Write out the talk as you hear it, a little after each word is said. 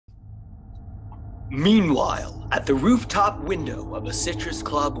Meanwhile, at the rooftop window of a Citrus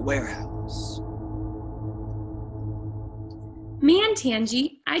Club warehouse. Man,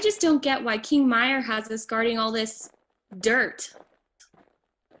 Tangy, I just don't get why King Meyer has us guarding all this dirt.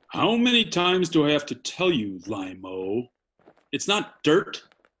 How many times do I have to tell you, Limo? It's not dirt,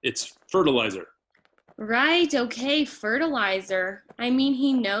 it's fertilizer. Right, okay, fertilizer. I mean,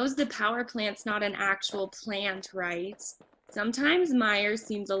 he knows the power plant's not an actual plant, right? Sometimes Meyer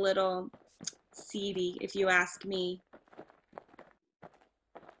seems a little seedy, if you ask me.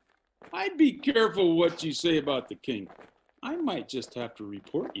 I'd be careful what you say about the king. I might just have to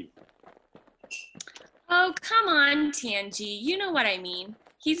report you. Oh, come on, Tangy. You know what I mean.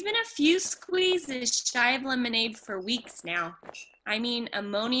 He's been a few squeezes shy of lemonade for weeks now. I mean,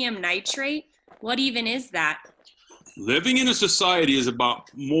 ammonium nitrate? What even is that? Living in a society is about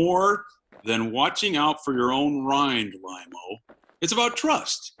more than watching out for your own rind, Limo. It's about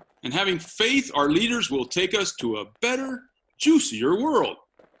trust and having faith our leaders will take us to a better, juicier world.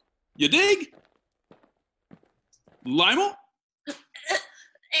 You dig? Limo?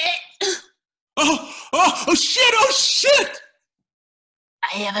 Oh, shit!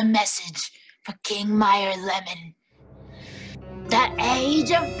 I have a message for King Meyer Lemon. The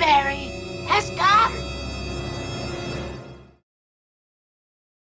age of berry has come.